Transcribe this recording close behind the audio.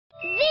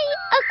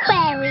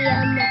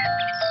aquarium.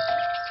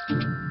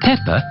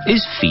 Peppa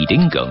is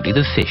feeding Goldie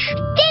the fish.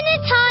 Dinner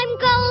time,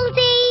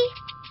 Goldie.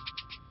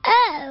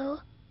 Oh,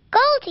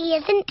 Goldie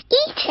isn't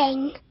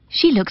eating.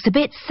 She looks a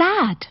bit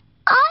sad.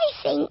 I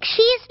think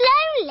she's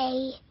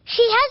lonely.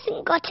 She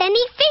hasn't got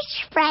any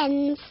fish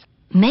friends.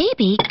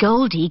 Maybe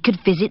Goldie could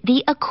visit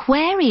the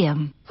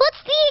aquarium.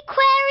 What's the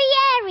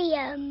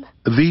aquarium?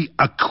 The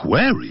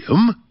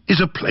aquarium is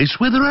a place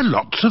where there are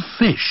lots of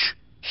fish.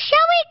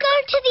 Shall we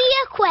go to the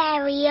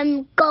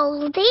aquarium,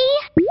 Goldie?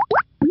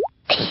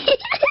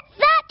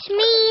 That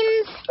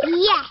means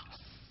yes.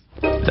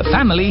 The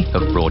family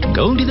have brought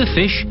Goldie the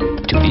fish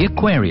to the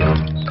aquarium.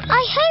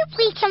 I hope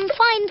we can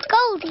find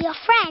Goldie a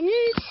friend.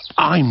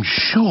 I'm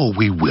sure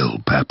we will,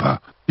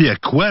 Peppa. The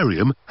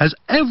aquarium has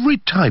every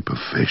type of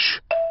fish.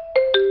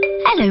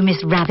 Hello,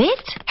 Miss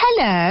Rabbit.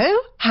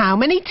 Hello. How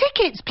many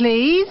tickets,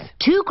 please?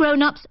 2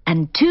 grown-ups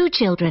and 2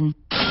 children.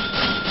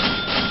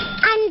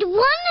 And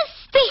 1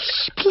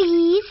 fish,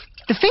 please.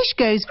 The fish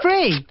goes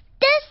free.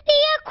 Does the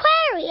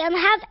aquarium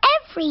have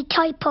every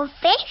type of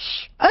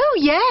fish? Oh,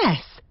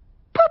 yes.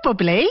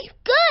 Probably.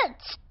 Good.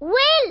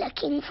 We're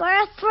looking for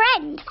a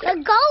friend for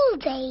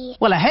Goldie.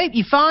 Well, I hope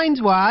you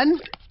find one.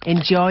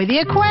 Enjoy the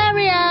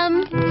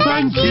aquarium.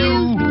 Thank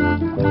you.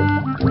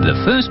 The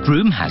first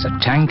room has a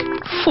tank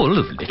full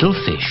of little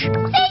fish.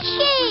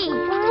 Fishy!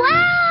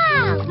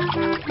 Wow!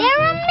 There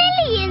are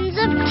millions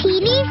of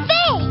teeny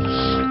fish.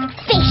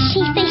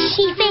 Fishy,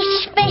 fishy,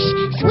 fish, fish,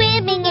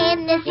 swimming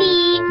in the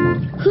sea.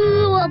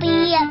 Who will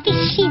be a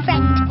fishy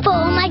friend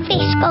for my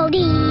fish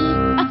Goldie?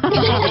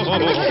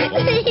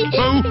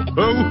 Ho,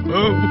 ho,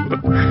 ho.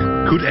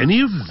 Could any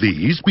of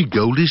these be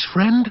Goldie's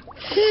friend?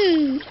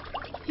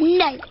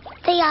 No,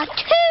 they are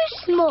too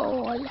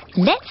small.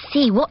 Let's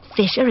see what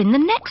fish are in the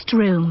next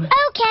room.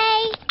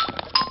 Okay.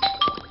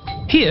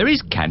 Here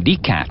is Candy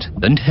Cat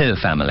and her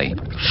family.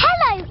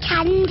 Hello,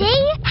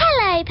 Candy.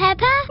 Hello,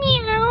 Peppa.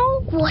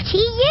 Meow. What are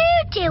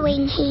you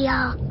doing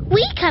here?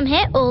 We come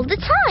here all the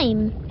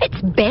time.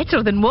 It's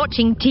better than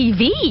watching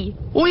TV.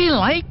 We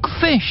like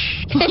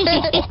fish.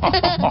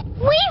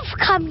 We've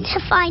come to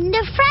find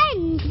a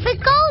friend for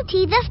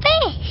Goldie the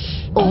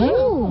fish.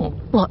 Oh,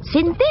 what's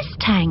in this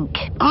tank?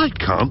 I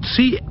can't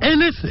see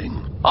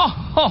anything.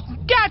 Oh,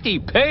 Daddy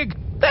Pig,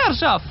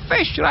 there's a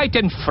fish right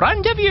in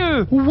front of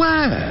you.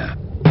 Where?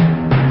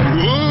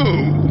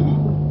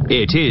 Whoa!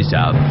 It is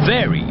a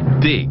very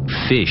big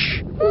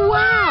fish.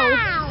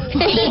 Wow!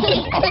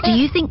 Do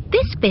you think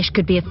this fish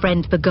could be a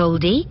friend for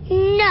Goldie?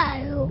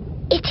 No,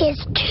 it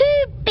is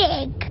too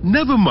big.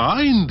 Never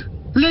mind.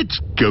 Let's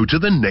go to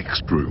the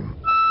next room.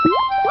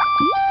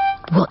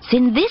 What's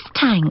in this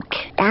tank?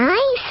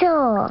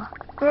 Dinosaur.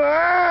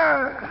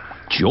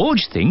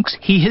 George thinks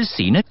he has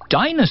seen a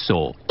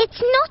dinosaur. It's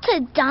not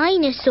a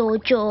dinosaur,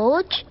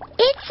 George.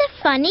 It's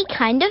a funny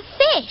kind of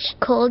fish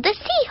called a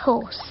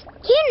seahorse.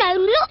 You know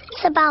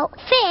lots about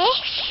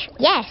fish.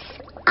 Yes,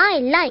 I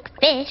like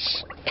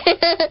fish.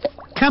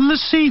 Can the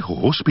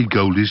seahorse be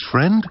Goldie's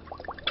friend?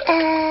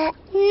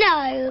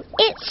 No,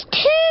 it's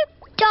too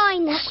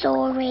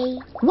dinosaur-y.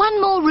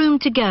 1 more room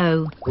to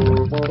go.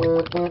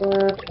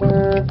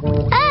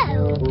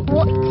 Oh,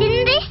 what's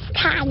in this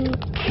tank?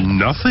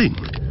 Nothing.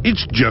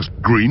 It's just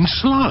green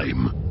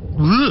slime.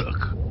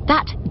 Look.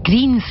 That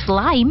green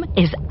slime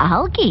is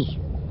algae.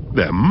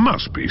 There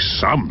must be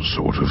some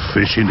sort of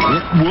fish in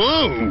here.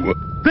 Whoa!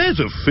 There's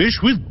a fish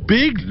with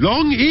big,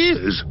 long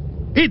ears.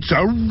 It's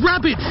a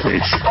rabbit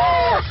fish.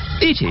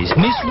 It is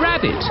Miss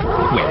Rabbit,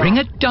 wearing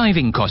a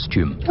diving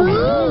costume.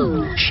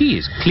 Ooh. She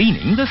is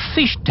cleaning the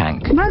fish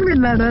tank.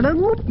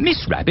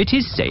 Miss Rabbit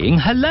is saying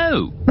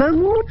hello.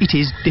 It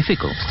is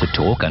difficult to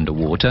talk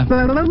underwater.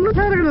 Hello, Miss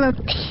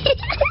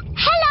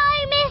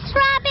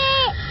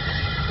Rabbit.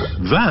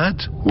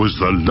 That was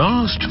the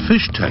last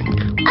fish tank.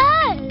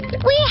 Oh,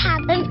 we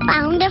haven't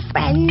found a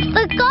friend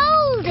for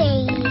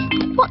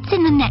Goldie. What's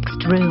in the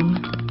next room?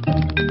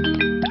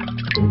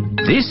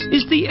 This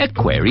is the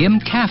Aquarium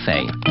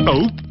Cafe.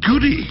 Oh,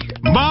 goody.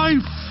 My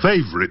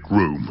favourite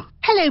room.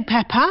 Hello,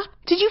 Peppa.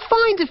 Did you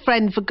find a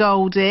friend for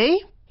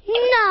Goldie?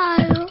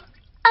 No.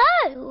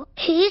 Oh,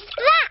 who's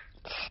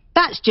that?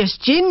 That's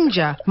just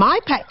Ginger, my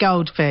pet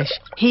goldfish.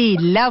 He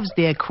loves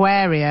the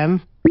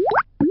aquarium.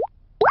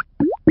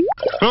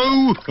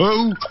 Ho,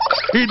 ho.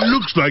 It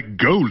looks like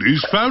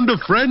Goldie's found a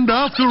friend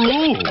after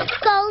all.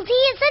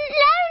 Goldie isn't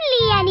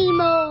lonely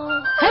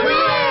anymore.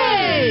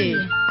 Hooray!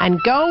 And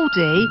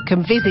Goldie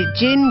can visit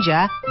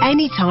Ginger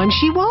anytime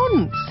she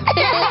wants.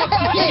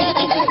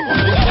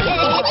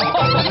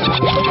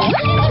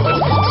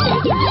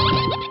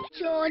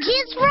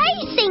 George's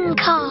racing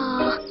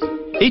car.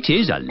 It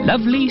is a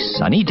lovely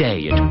sunny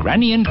day at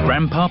Granny and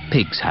Grandpa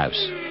Pig's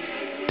house.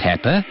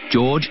 Peppa,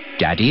 George,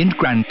 Daddy and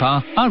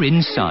Grandpa are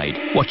inside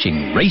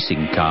watching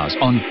racing cars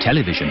on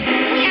television.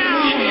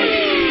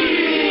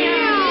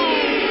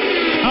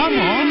 Come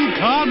on,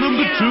 car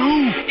number 2.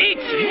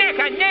 It's neck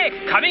and neck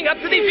coming up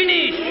to the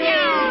finish.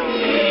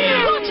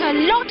 What a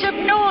lot of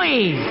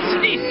noise!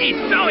 This is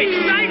so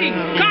exciting.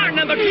 Car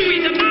number 2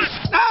 is a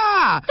must.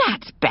 Ah!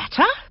 That's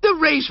better. The The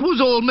race was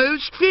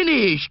almost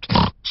finished.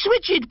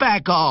 Switch it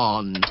back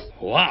on.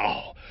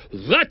 Wow,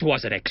 that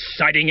was an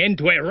exciting end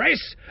to a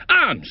race.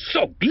 I'm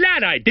so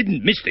glad I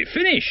didn't miss the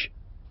finish.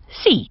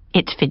 See,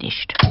 it's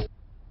finished.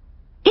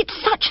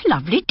 It's such a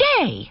lovely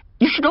day.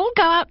 You should all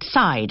go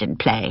outside and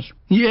play.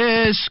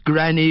 Yes,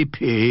 Granny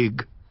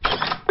Pig.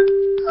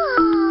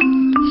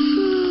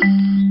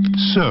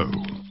 So,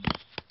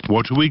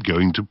 what are we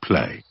going to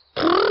play?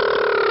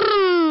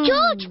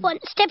 George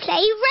wants to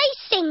play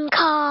racing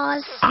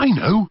cars. I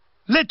know.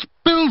 Let's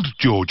build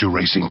George a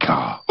racing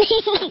car.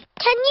 Can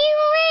you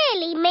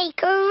really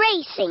make a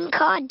racing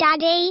car,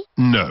 Daddy?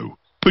 No,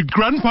 but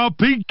Grandpa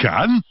Pig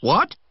can.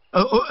 What?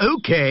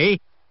 Okay.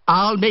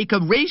 I'll make a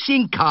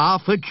racing car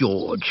for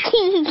George.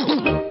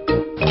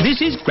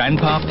 This is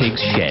Grandpa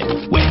Pig's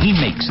shed, where he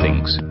makes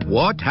things.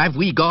 What have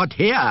we got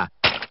here?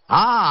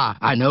 Ah,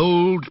 an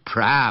old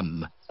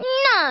pram.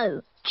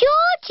 No,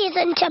 George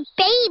isn't a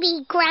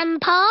baby,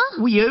 Grandpa.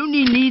 We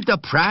only need the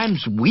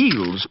pram's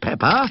wheels,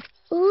 Peppa.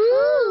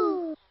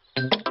 Ooh.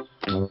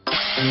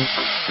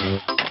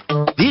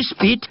 This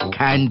bit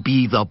can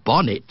be the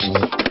bonnet.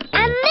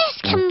 And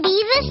this can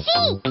be the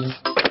seat.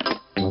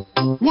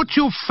 What's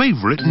your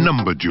favourite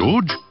number,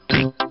 George?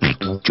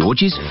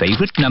 George's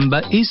favourite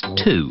number is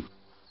 2.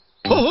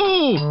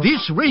 Oh,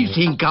 this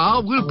racing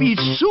car will be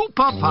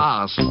super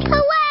fast.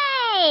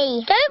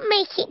 Away! Don't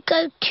make it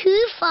go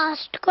too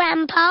fast,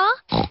 Grandpa.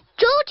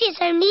 George is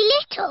only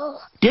little.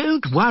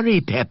 Don't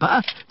worry,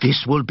 Peppa.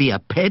 This will be a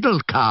pedal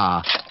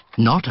car,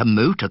 not a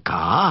motor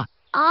car.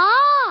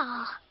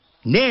 Ah!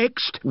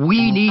 Next,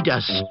 we need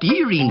a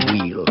steering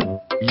wheel.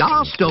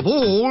 Last of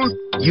all,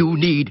 you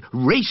need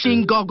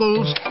racing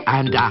goggles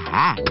and a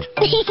hat.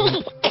 It's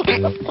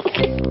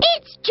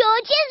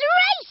George's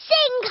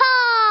racing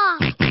car!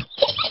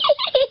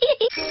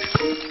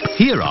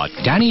 Here are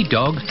Danny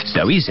Dog,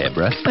 Zoe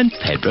Zebra and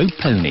Pedro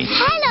Pony.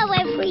 Hello,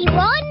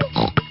 everyone.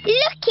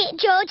 Look at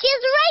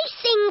George's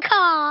racing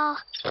car.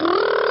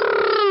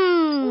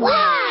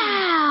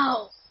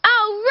 Wow!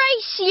 I'll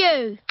race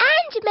you.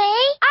 And me.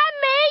 And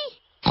me.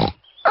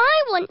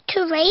 I want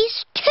to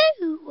race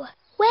too.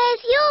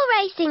 Where's your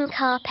racing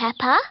car,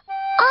 Peppa?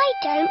 I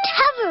don't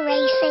have a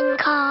racing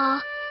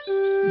car.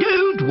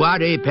 Don't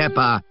worry,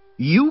 Peppa.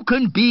 You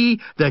can be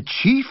the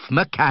chief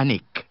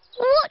mechanic.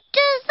 What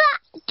does that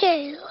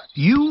do?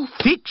 You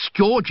fix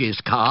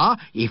George's car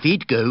if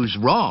it goes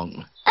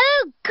wrong.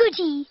 Oh,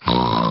 goody.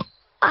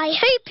 I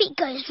hope it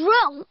goes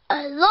wrong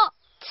a lot.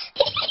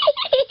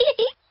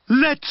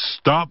 Let's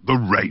start the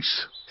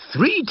race.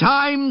 3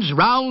 times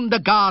round the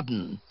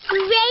garden.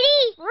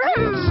 Ready?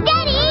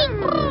 Steady?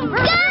 Go!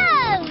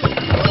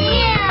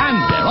 And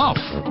they're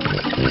off.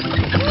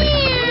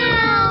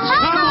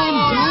 Come on,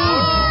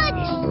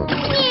 George!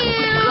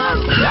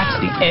 That's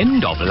the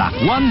end of lap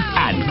 1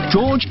 and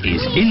George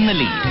is in the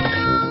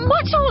lead.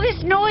 What's all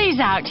this noise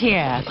out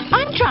here?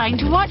 I'm trying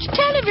to watch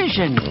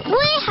television.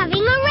 We're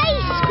having a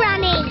race,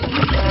 Granny.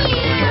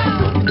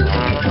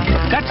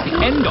 That's the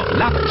end of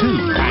lap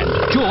 2 and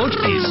George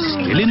is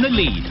still in the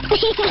lead.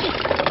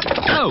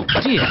 Oh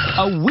dear,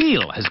 a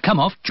wheel has come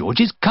off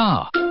George's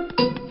car.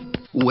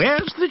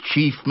 Where's the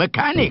chief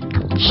mechanic?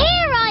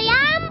 Here I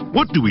am.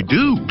 What do we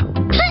do?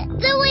 Put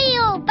the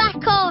wheel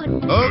back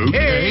on.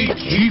 Okay,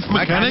 Chief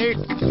Mechanic.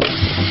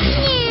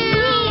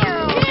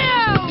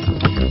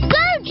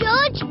 Go,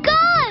 George, go.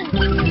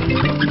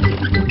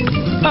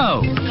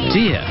 Oh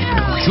dear,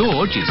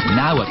 George is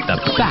now at the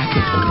back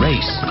of the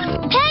race.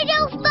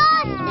 Pedal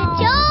faster,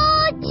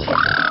 George.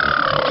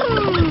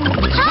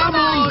 Come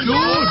on,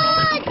 George.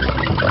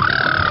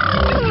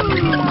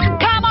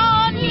 Come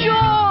on,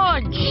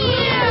 George.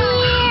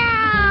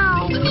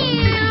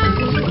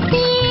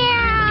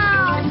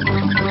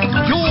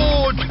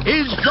 George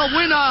is the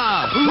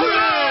winner!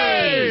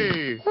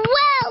 Hooray!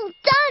 Well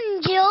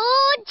done,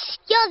 George.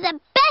 You're the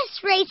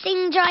best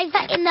racing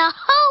driver in the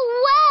whole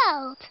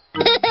world.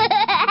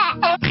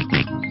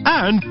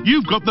 And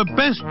you've got the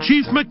best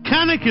chief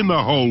mechanic in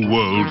the whole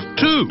world,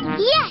 too.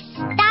 Yes,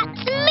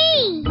 that's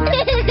me.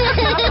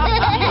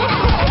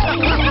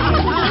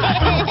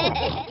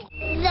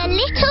 The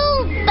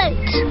little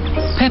boat.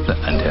 Peppa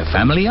and her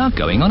family are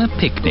going on a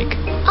picnic.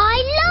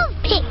 I love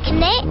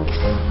picnics.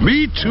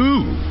 Me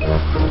too.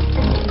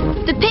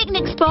 The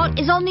picnic spot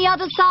is on the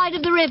other side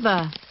of the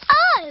river.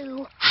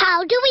 Oh,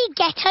 how do we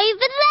get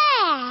over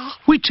there?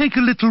 We take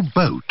a little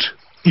boat.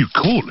 You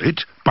call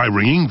it by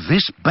ringing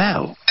this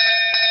bell.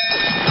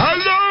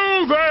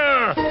 Hello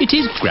there! It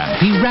is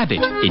Grampy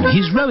Rabbit in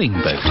his rowing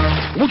boat.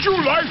 Would you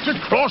like to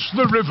cross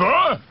the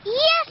river?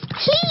 Yes,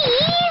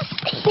 please.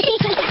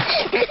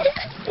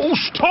 Oh,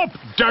 stop,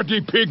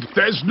 Daddy Pig.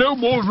 There's no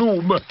more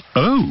room.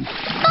 Oh,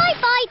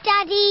 Bye-bye,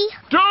 Daddy.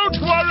 Don't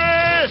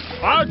worry.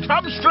 I'll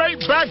come straight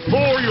back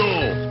for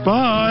you.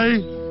 bye.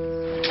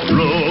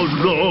 Row,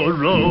 row,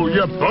 row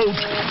your boat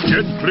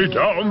gently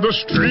down the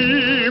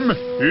stream.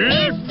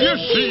 If you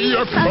see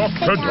a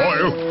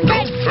crocodile,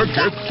 don't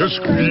forget to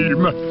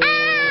scream. Ah!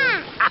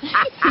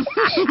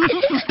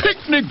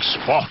 Picnic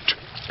spot.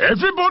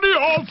 Everybody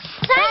off!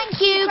 Thank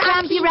you,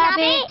 Grumpy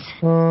Rabbit.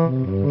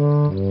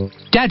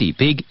 Daddy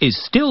Pig is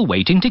still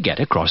waiting to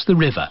get across the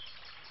river.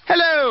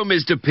 Hello,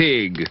 Mr.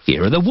 Pig.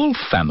 Here are the Wolf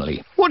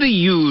family. What are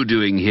you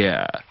doing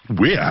here?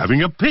 We're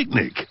having a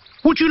picnic.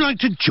 Would you like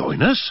to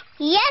join us?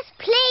 Yes,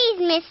 please,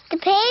 Mr.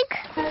 Pig.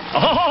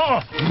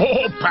 Ah,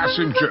 more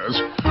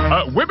passengers.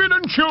 Women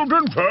and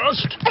children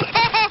first.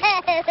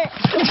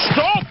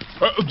 Stop!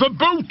 The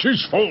boat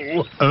is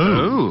full.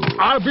 Oh.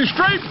 I'll be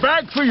straight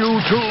back for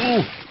you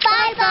two.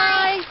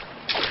 Bye-bye.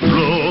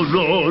 Row,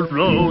 row,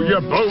 row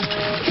your boat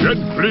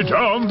gently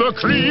down the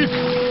creek.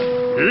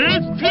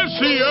 If you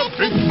see a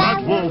big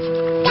fat wolf,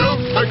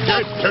 don't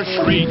forget to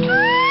shriek.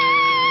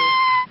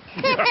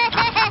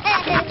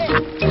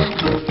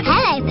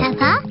 Hello,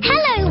 Peppa.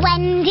 Hello,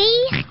 Wendy.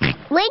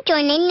 We're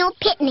joining your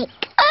picnic.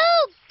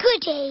 Oh,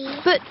 goody.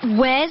 But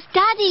where's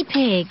Daddy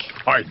Pig?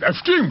 I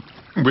left him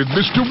with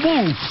Mr.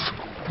 Wolf.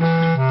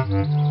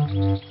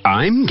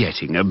 I'm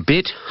getting a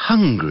bit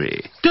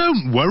hungry.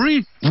 Don't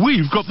worry.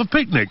 We've got the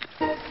picnic.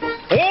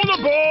 All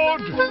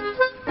aboard!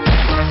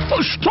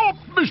 Oh, stop,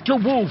 Mr.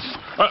 Wolf.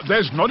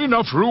 There's not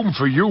enough room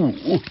for you.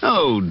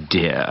 Oh,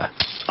 dear.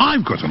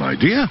 I've got an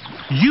idea.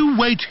 You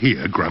wait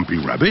here, Grumpy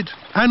Rabbit,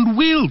 and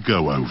we'll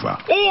go over.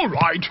 All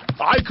right.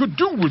 I could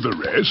do with the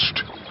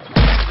rest.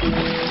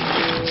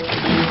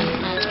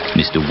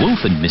 Mr.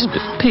 Wolf and Mr.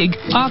 Pig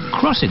are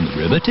crossing the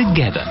river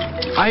together.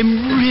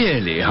 I'm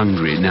really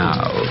hungry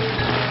now.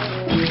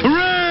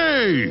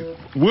 Hooray!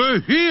 We're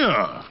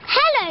here.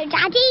 Hello,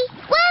 Daddy.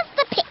 Where's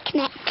the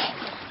picnic?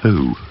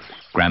 Oh,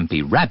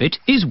 Grampy Rabbit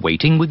is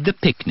waiting with the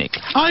picnic.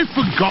 I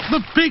forgot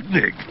the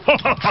picnic.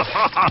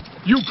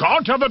 You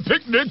can't have a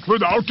picnic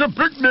without a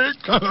picnic.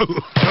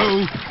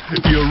 Oh,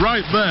 you're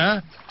right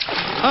there.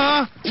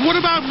 What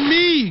about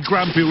me,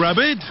 Grampy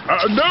Rabbit?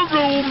 No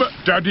room,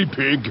 Daddy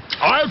Pig.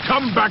 I'll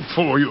come back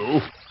for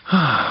you.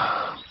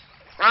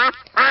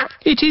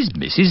 It is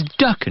Mrs.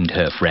 Duck and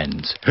her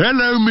friends.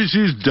 Hello,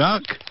 Mrs.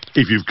 Duck.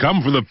 If you've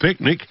come for the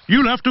picnic,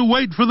 you'll have to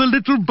wait for the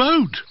little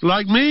boat,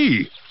 like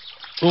me.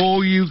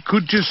 Or you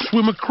could just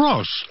swim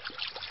across,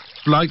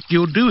 like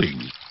you're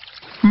doing.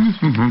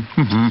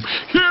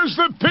 Here's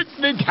the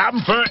picnic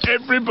hamper,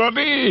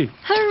 everybody.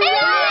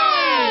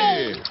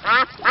 Hooray!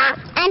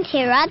 And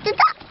here are the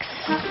ducks.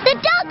 The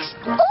ducks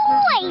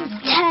always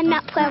turn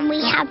up when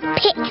we have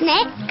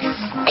picnics.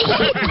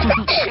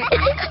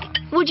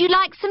 Would you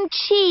like some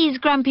cheese,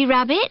 Grumpy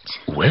Rabbit?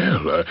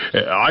 Well,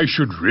 I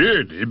should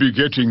really be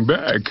getting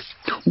back.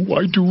 Oh,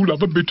 I do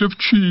love a bit of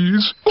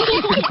cheese. I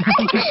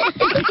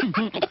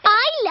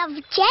love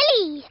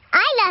jelly.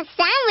 I love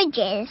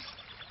sandwiches.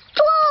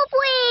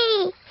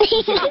 Strawberry!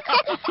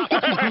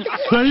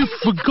 They've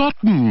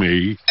forgotten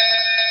me.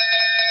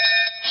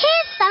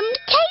 Here's some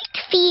cake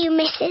for you,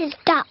 Mrs.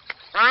 Duck.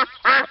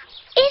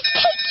 Is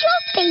cake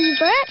your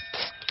favourite?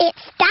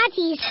 It's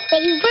Daddy's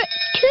favourite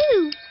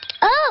too.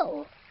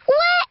 Oh,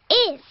 where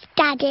is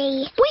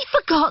Daddy? We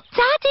forgot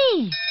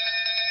Daddy.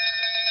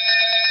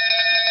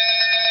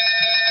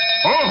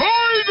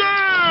 Ahoy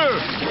there!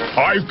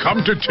 I've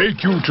come to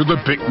take you to the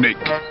picnic.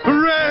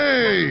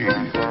 Hooray!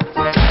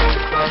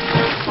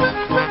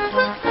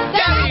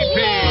 Daddy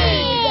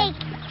Pig!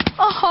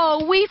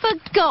 Oh, we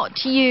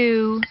forgot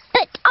you.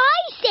 But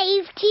I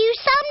saved you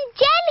some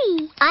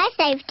jelly. I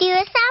saved you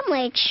a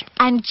sandwich.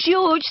 And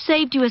George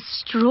saved you a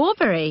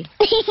strawberry.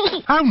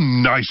 How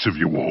nice of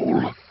you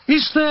all.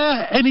 Is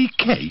there any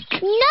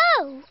cake?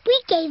 No,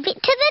 we gave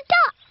it to the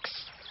ducks.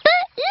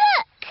 But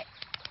look,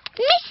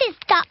 Mrs.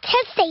 Duck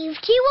has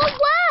saved you a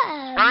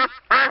worm.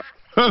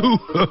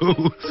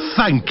 Oh,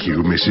 thank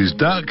you, Mrs.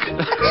 Duck.